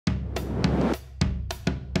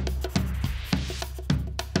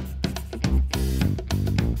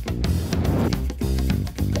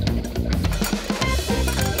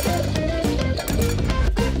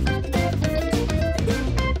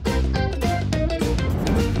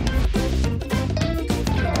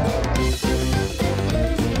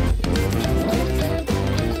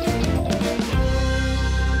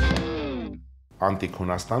Անտիկ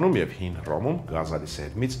Հունաստանում և հին Հռոմում գազալի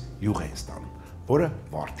սերմից յուղ էին ստանում, որը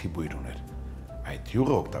վարդի բույր ուներ։ Այդ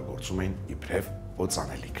յուղը օգտագործում էին իբրև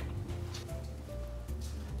օծանելիք։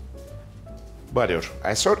 Բարի օր,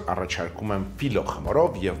 այսօր առաջարկում եմ ֆիլո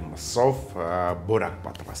խմորով և մսով բորակ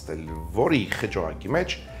պատրաստել, որի խճողակի մեջ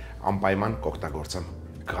անպայման կօգտագործեմ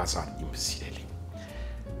գազան իմ սիրելի։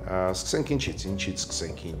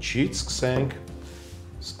 Սկսենք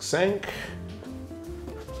սկսենք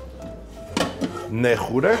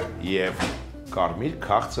նեխուրը և կարմիր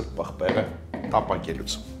քաղցր պղպեղը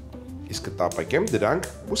տապակելուց։ Իսկ կտապակեմ դրանք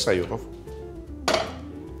բուսայուղով։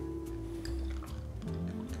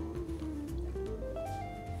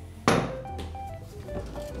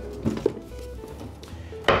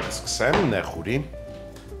 Սկսեմ նեխուրի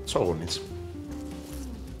ցողունից։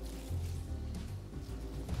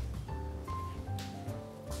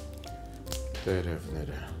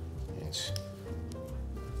 Տերևները ինձ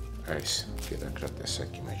այս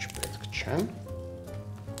կերակրատեսակի մեջ պետք չեն։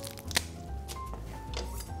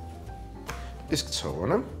 Իսկ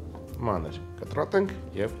ցողունը մանր կտրատենք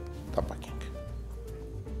և տապակենք։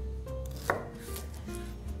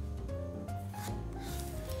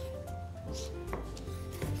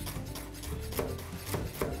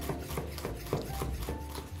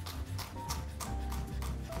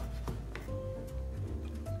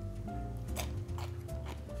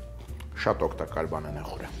 Շատ օգտակար բան է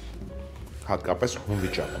նեխուրը, հատկապես հում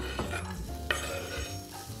վիճակում։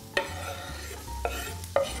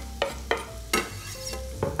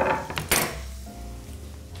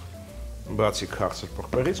 Բացի քաղցր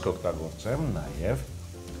պղպեղից կօգտագործեմ նաև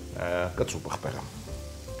կծու պղպեղը։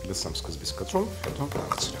 Լսեմ սկզբից կծուն, հետո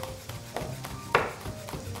քաղցրը։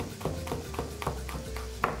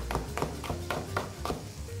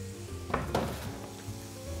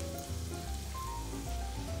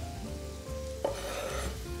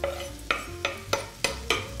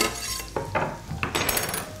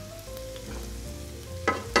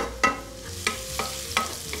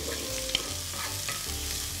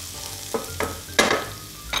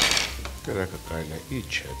 Կրակը կարելի է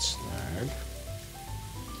իջեցնել։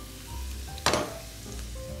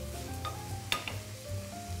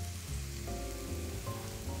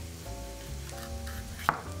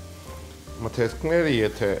 Մթերքները,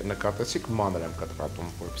 եթե նկատեցիք, մանր եմ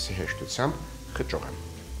կտրատում, որպեսզի հեշտությամբ խճողեմ։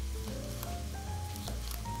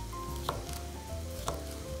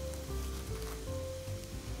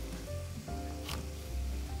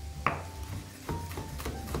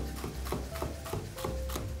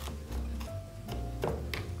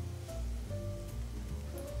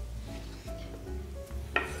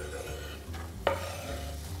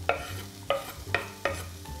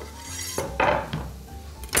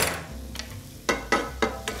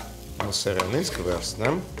 Սեղանից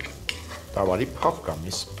կվերցնեմ տավարի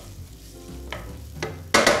փափկամիս։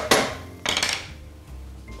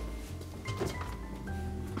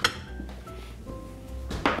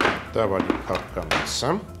 Տավարի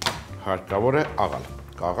փափկամիսը հարկավոր է աղալ,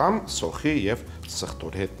 կաղամ, սոխի և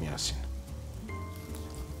սխտորի հետ միասին։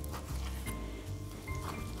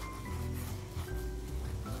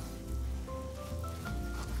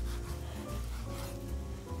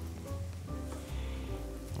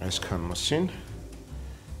 Այսքան մսին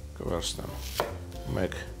կվերցնեմ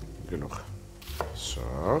մեկ գլուխ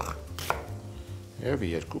սաղ և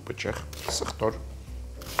երկու պճեղ սխտոր,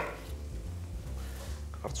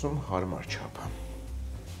 կարծում հարմար չափը։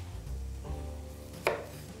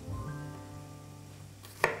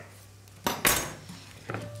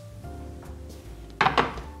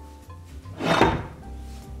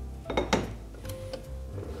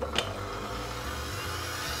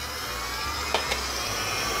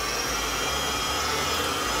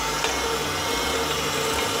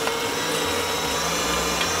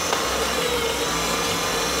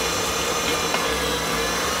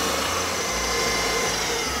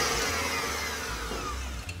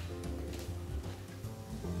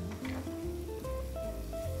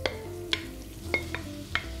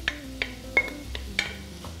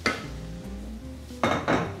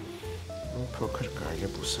 Փոքր կարելի է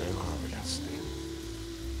բուսայուղ ավելացնել։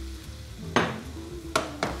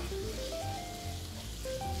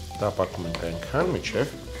 Տապակում ենք այնքան,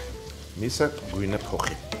 մինչև միսը գույնը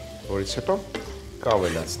փոխի, որից հետո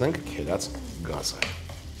կավելացնենք քերած գազը։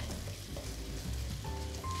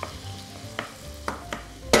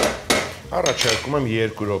 Առաջարկում եմ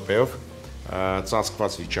 2 րոպեով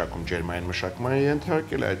ծածկված վիճակում ջերմային մշակման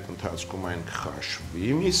ենթարկել, այդ ընթացքում այն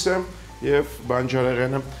կխաշվի միսը և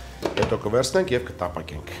բանջարեղենը, հետո կվերցնենք և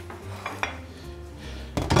կտապակենք։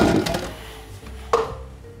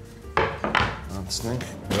 Անցնենք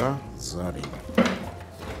գազարին։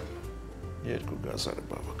 Երկու գազարը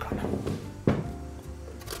բավական է։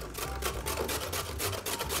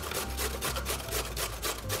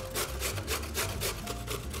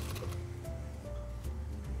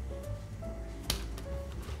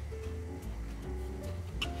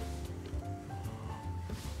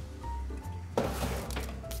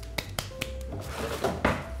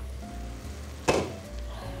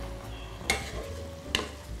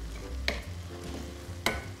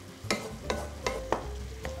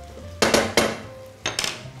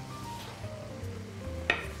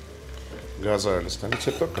 Գազարը լցնելուց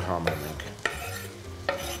հետո կհամեմենք։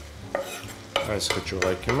 Այս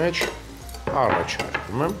խճուղակի մեջ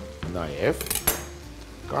առաջարկում եմ նաև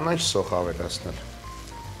կանաչ սոխ ավելացնել։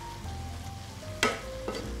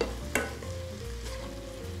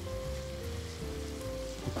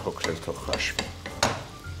 Փոքր էլ թող խաշվի։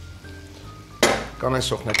 Կանաչ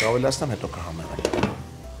սոխն եք ավելացնեմ, հետո կհամեմենք։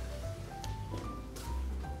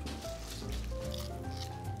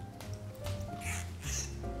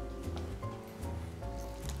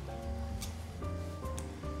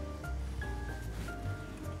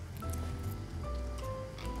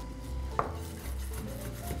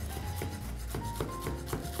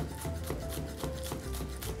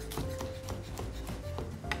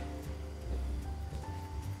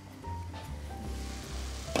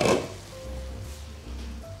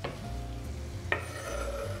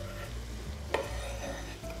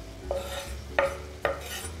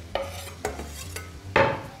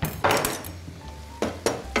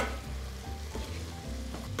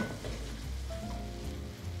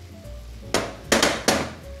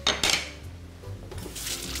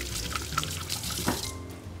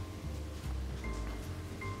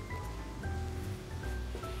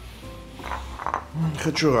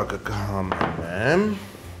 Խճուղակը կհամեմեմ,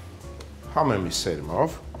 համեմի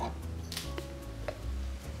սերմով,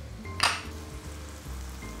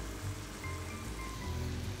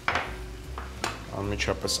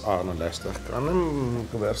 անմիջապես աղն էլ այստեղ կանեմ,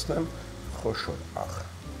 կվերցնեմ խոշոր աղ։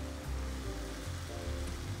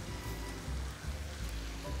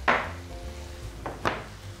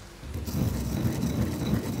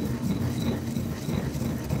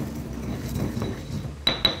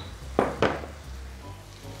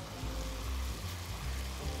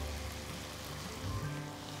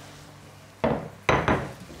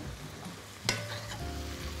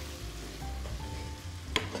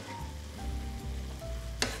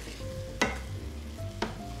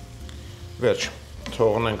 Վերջ,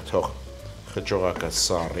 թողնենք թող խճուղակը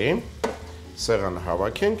սառի, սեղանը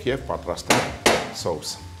հավաքենք և պատրաստենք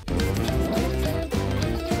սոուսը։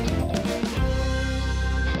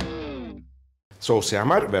 Սոուսի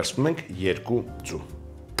համար վերցնում ենք 2 ձու,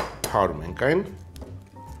 փարում ենք այն,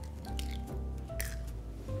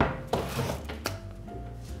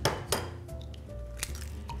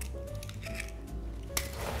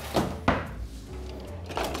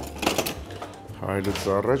 Այլուց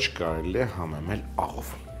առաջ կարելի է համեմել աղով։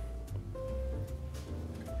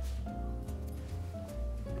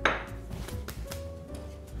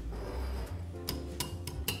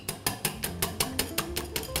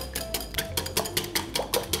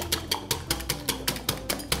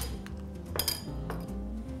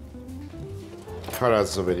 Քարած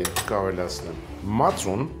ձվերին կավելացնեմ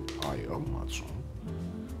մածուն, այո, մածուն,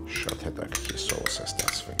 շատ հետաքրքիր սոուս է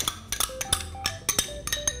ստացվել։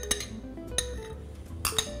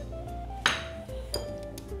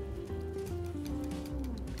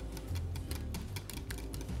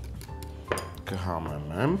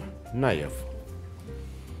 Կհամեմեմ նաև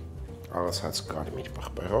աղացած կարմիր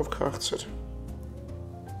պղպեղով քաղցր,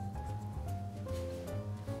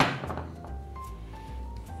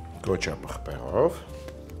 գոճա պղպեղով,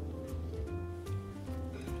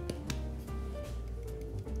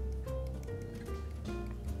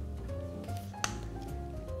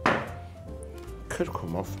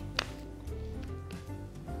 քրքումով,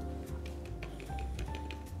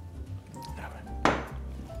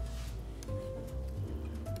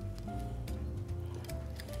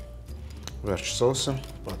 վերջ սոսը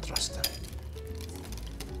պատրաստ է։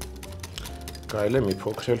 Կարելի է մի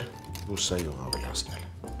փոքր էլ բուսայուղ ավելացնել։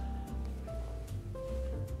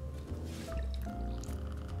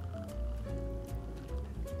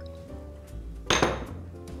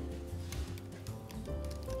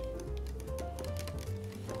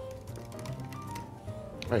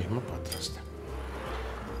 Այ հիմա պատրաստ է։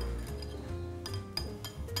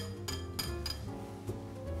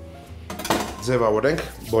 Ձևավորենք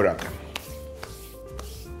բորակը։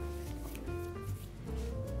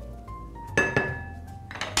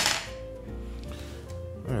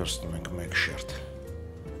 Վերցնում ենք 1 շերտ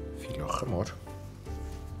ֆիլո խմոր,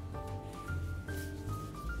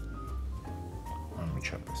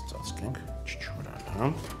 Վերջապես ծածկենք, չչորանա։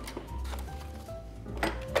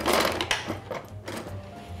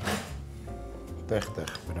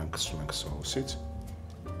 Տեղ-տեղ վրան կսում ենք սոուսից։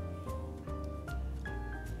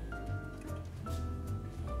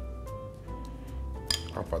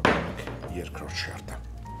 Ապա դնում ենք երկրորդ շերտը։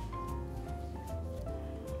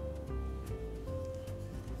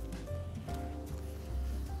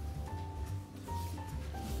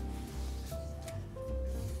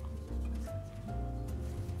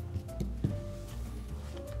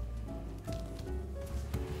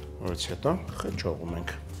 Որից հետո խճողում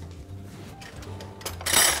ենք։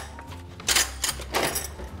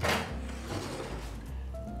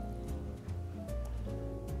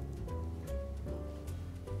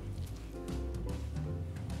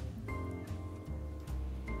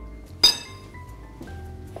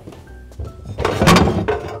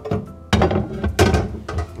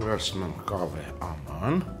 Վերցնում եմ կավե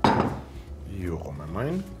աման, յուղում եմ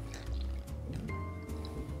այն։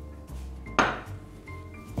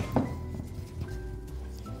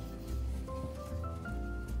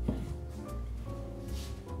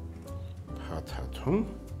 Հաթաթում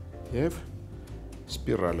և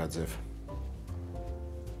սպիրալաձև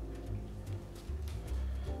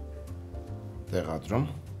տեղադրում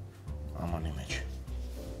ամանի մեջ։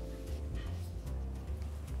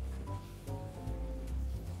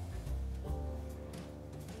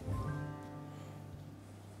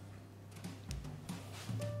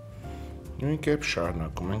 Նույն կերպ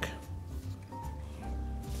շարունակում ենք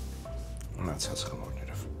մնացած խմորներով։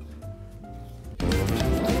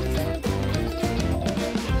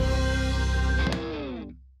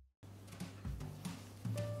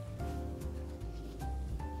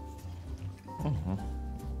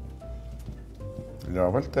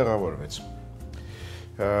 Լավ էլ տեղավորվեց։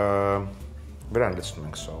 Վրան լցնում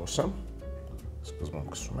ենք սոուսը, սկզբում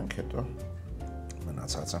կսում ենք, հետո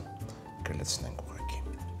մնացածը կլցնենք ուղղակի։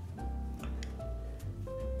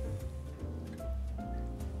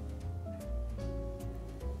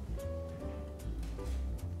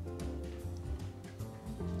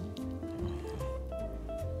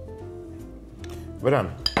 Վրան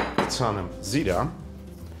ցանեմ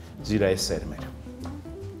զիրայի սերմեր։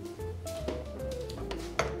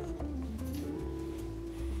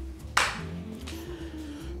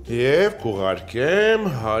 Եվ կուղարկեմ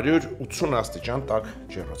 180 աստիճան տաք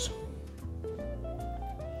ջեռոց։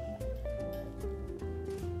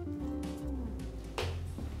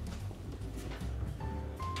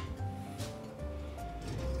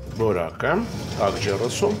 Բորակը տաք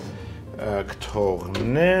ջեռոցում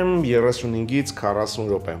կթողնեմ 35-ից 40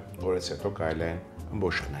 րոպե, որից հետո կարելի է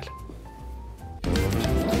ըմբոշխնել։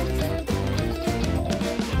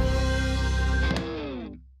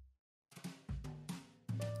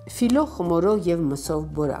 Ֆիլո, խմորով և մսով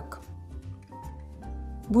բորակ։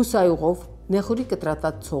 Բուսայուղով, նեխուրի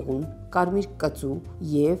կտրատած ցողուն, կարմիր կծու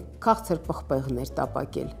և քաղցր պղպեղներ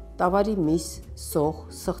տապակել, տավարի միս, սող,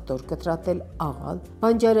 սխտոր կտրատել աղալ,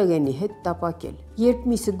 բանջարեղենի հետ տապակել։ Երբ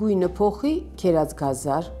միսը գույնը փոխի, քերած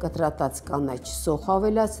գազար, կտրատած կանաչ սոխ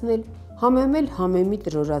ավելացնել, համեմել համեմի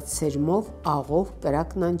տրորած սերմով, աղով,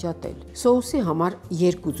 կրակն անջատել։ Սոուսի համար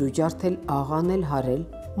 2 ձու ջարդել աղան էլ հարել,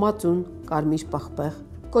 մածուն, կարմիր պղպեղ,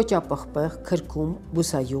 կոճապղպեղ, քրքում,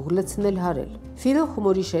 բուսայուղ լցնել հարել։ Ֆիլո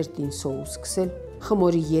խմորի շերտին սոուս սկսել,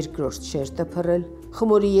 խմորի երկրորդ շերտը փռել,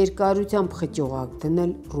 խմորի երկարությամբ խճողակ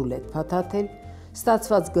դնել, ռուլետ փաթաթել,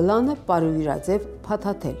 ստացված գլանը պարուրաձև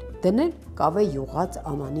փաթաթել, դնել կավե յուղած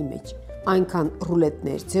ամանի մեջ։ Այնքան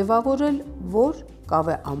ռուլետներ ձևավորել, որ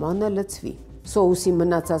կավե ամանը լցվի։ Սոուսի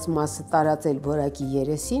մնացած մասը տարածել բորակի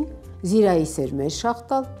երեսին, զիրայի սերմեր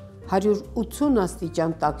շաղտալ, 180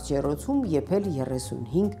 աստիճան տաք ջեռոցում եփել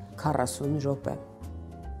 35-40 րոպե։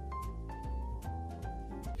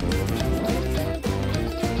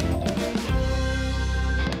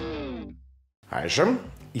 Այժմ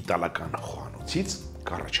իտալական խոհանոցից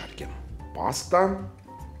կառաջարկեմ պաստա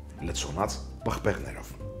լցոնած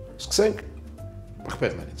պղպեղներով։ Սկսենք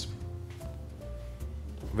պղպեղներից։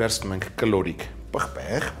 Վերցնում ենք կլորիկ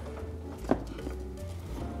պղպեղ։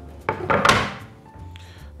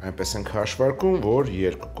 Այնպես ենք հաշվարկում, որ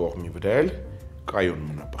երկու կողմի վրա էլ կայուն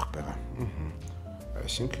մնա պղպեղը։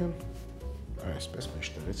 Այսինքն այսպես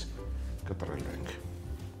մեջտեղից կտրել ենք։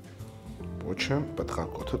 Պոչը,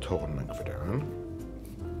 պտղակոթը թողնում ենք վրան։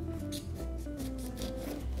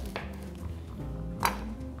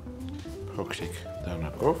 Փոքրիկ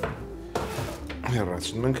դանակով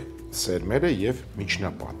հեռացնում ենք սերմերը և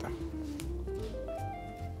միջնապատը։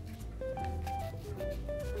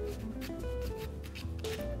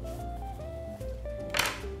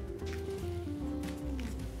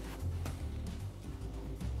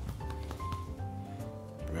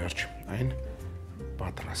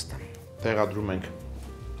 Տեղադրում ենք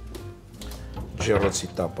ջեռոցի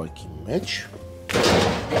տապակի մեջ,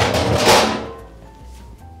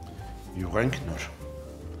 յուղենք նոր։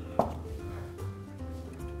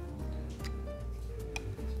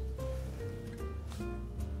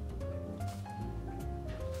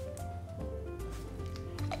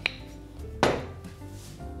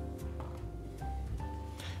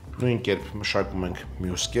 Նույն կերպ մշակում ենք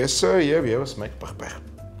մյուս կեսը և ևս մեկ պղպեղ։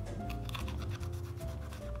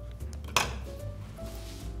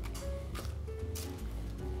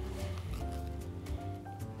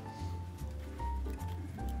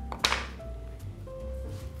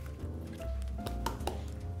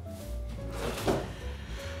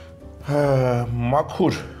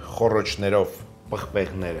 Մաքուր խոռոչներով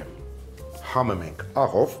պղպեղները համեմ ենք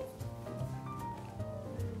աղով,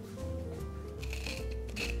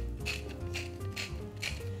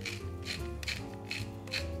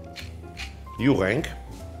 յուղենք,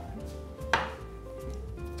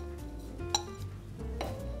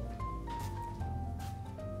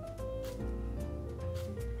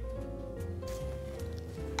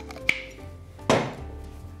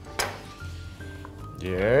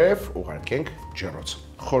 և ուղարկենք ջեռոց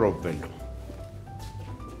խորովվելու։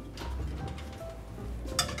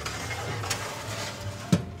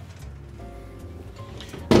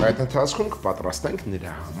 Այդ ընթացքում կպատրաստենք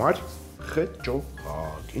նրա համար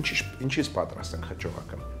խճողակ։ Ինչից պատրաստենք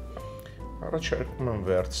խճողակը։ Առաջարկում եմ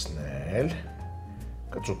վերցնել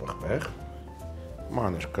կծու պղպեղ,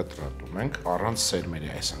 մանր կտրատում ենք առանց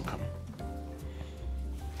սերմերի այս անգամ։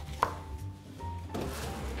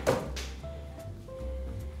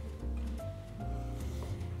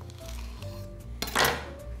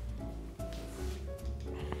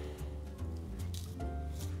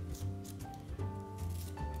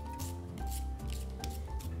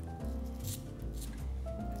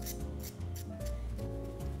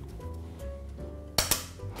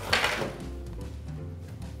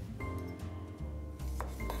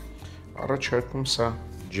 Առաջարկում սա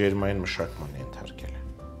ջերմային մշակման ենթարկել է։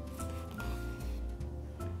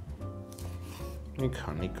 Մի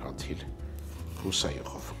քանի կաթիլ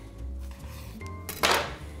հուսայուղով։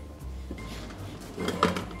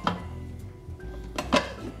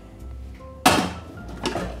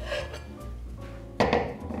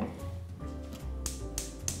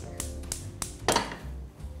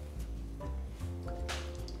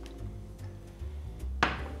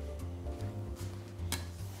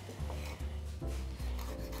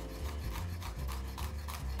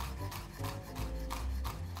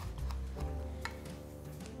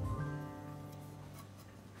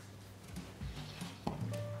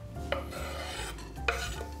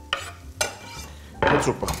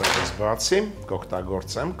 Կծու պղպեղից բացի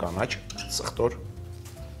կօգտագործեմ կանաչ սխտոր։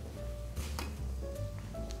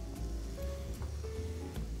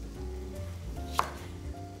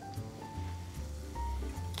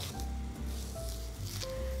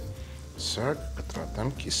 Սա կտրատեմ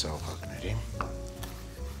կիսաօղակների։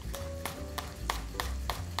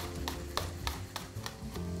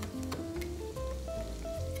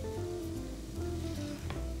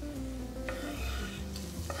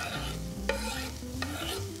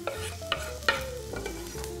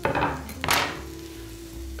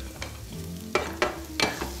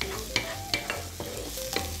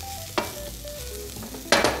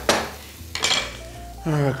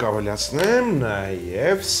 Կավելացնեմ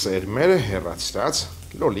նաև սերմերը հեռացրած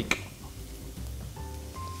լոլիկ։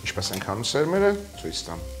 Ինչպես ենք անում սերմերը, ցույց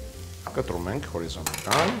տամ։ Կտրում ենք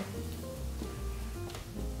հորիզոնտալ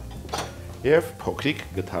և փոքրիկ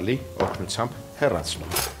գդալի օգնությամբ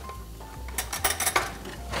հեռացնում։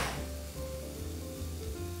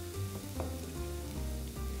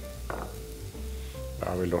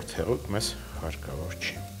 Ավելորդ հեղուկ մեզ հարկավոր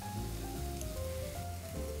չի։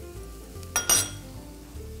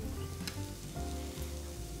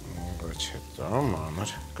 Հետո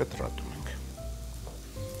մանր կտրատում ենք։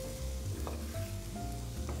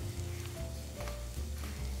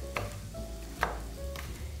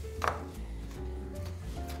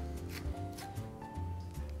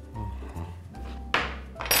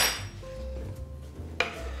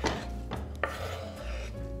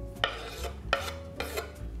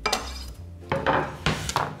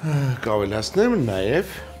 Կավելացնեմ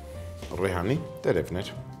նաև ռեհանի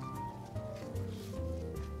տերևներ։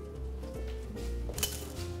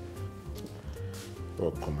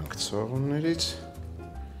 Ողքում ենք ցողուններից,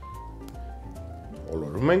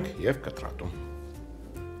 ոլորում ենք և կտրատում։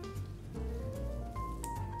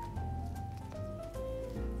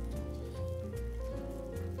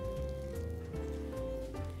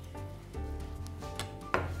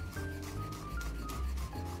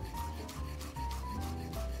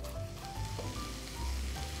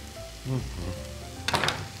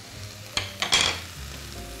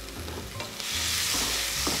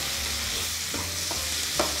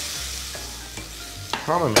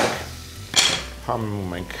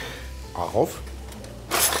 Համում ենք աղով,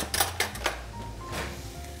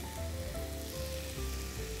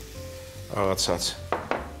 աղացած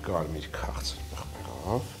կարմիր քաղցր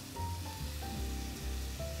պղպեղով,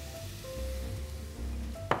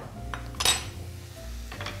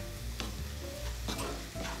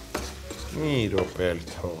 մի րոպե էլ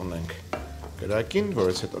թողնենք կրակին,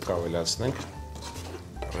 որից հետո կավելացնենք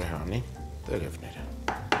ռեհանի տերևները։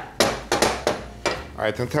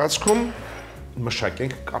 Այդ ընթացքում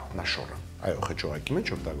մշակենք կատնաշորը։ Այո, խճողակի մեջ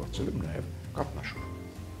օգտագործել եմ նաև կատնաշոր։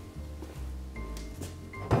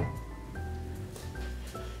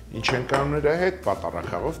 Ինչ ենք անում նրա հետ,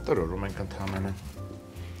 պատառաքաղով տրորում ենք ընդհանրապես։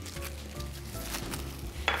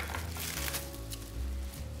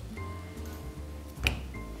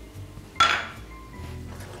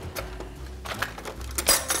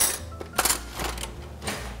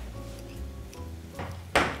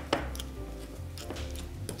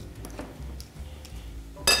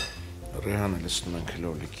 Ռեհանը լցնում ենք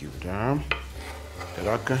լոլիկի վրա,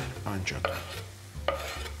 կրակը անջատում։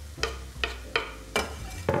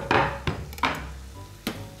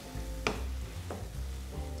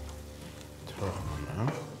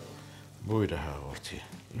 Թողնում բույրը հաղորդի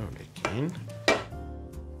լոլիկին։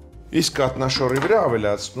 Իսկ կատնաշորի վրա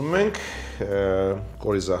ավելացնում ենք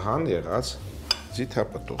կորիզահան եղած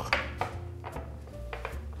ձիթապտուղ։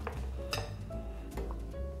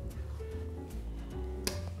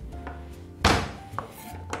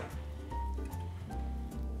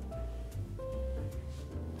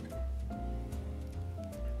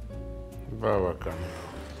 Բավական։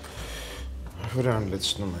 Վրան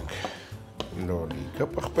լցնում ենք լոլիկը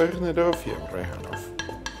պղպեղներով և ռեհանով։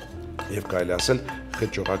 Եվ կարելի ասել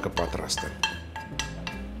խճողակը պատրաստ է։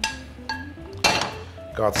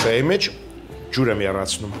 Կաթսայի մեջ ջուր եմ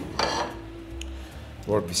եռացնում,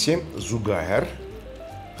 որպեսզի զուգահեռ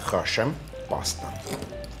խաշեմ պաստան։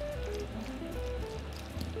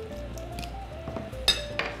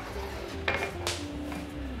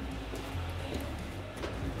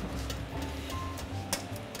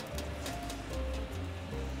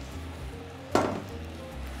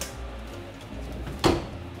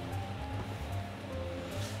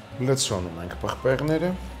 Լցոնում ենք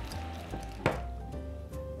պղպեղները,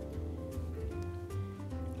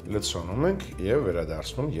 լցոնում ենք և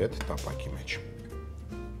վերադարձնում ետ տապակի մեջ։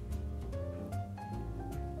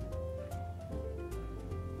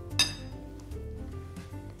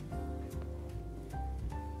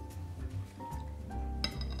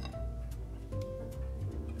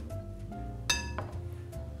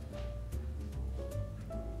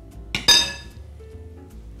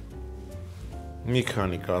 Մի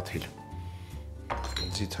քանի կաթիլ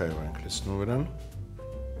ձիթայով ենք լցնում վրան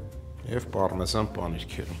և պարմեզան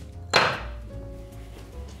պանիրքերում։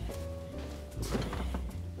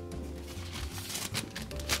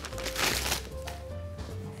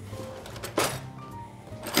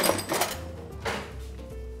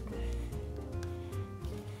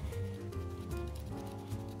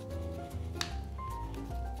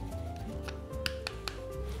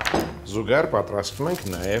 Զուգահեռ պատրաստում ենք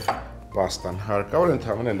նաև պաստան, հարկավոր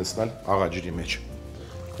ընդհանրապես լցնել աղաջրի մեջ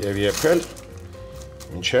և եփել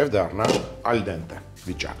մինչև դառնա al dente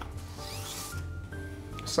վիճակ։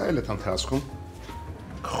 Սա էլ այդ ընթացքում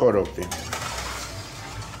կխորովվի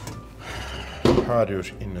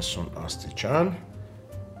 190 աստիճան,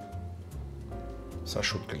 սա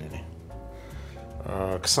շուտ կլինի,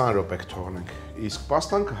 20 րոպե կթողնենք, իսկ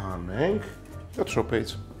պաստան կհանենք 7 րոպեից,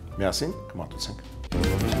 միասին կմատուցենք։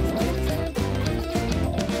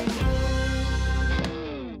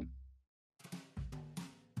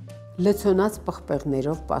 Լցոնած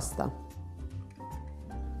պղպեղներով պաստա։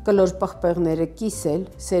 Կլոր պղպեղները կիսել,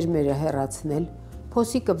 սերմերը հեռացնել,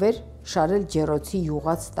 փոսիկը վեր շարել ջեռոցի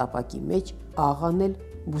յուղած տապակի մեջ, աղ անել,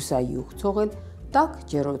 բուսայուղ ցողել, տաք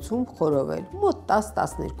ջեռոցում խորովել, մոտ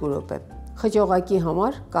 10-12 րոպե։ Խճողակի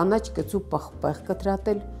համար կանաչ կծու պղպեղ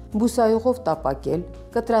կտրատել, բուսայուղով տապակել,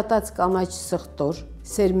 կտրատած կանաչ սխտոր,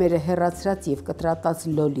 սերմերը հեռացրած և կտրատած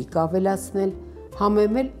լոլիկ ավելացնել,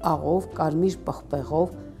 համեմել աղով, կարմիր պղպեղով,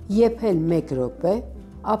 եփել 1 րոպե,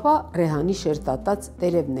 ապա ռեհանի շերտատած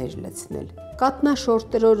տերևներ լցնել։ Կատնաշոր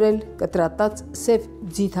տրորել, կտրատած սև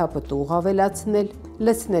ձիթապտուղ ավելացնել,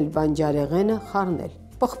 լցնել բանջարեղենը, խառնել։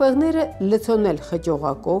 Պղպեղները լցոնել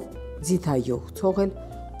խճողակով, ձիթայուղ ցողել,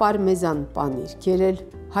 պարմեզան պանիր կերել,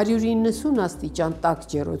 190 աստիճան տաք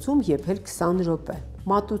ջեռոցում եփել 20 րոպե,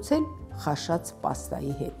 մատուցել խաշած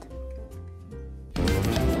պաստայի հետ։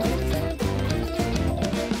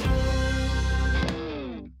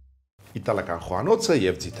 Իտալական խոհանոցը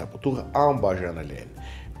եւ ձիթապտուղը անբաժանելի են։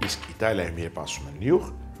 Իսկ Իտալիայում երբ ասում են յուղ,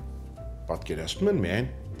 պատկերացնում են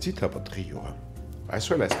միայն ձիթապտղի յուղը։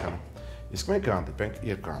 Այսօր այսքանը։ Իսկ մենք կհանդիպենք,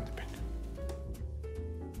 երբ կհանդիպենք։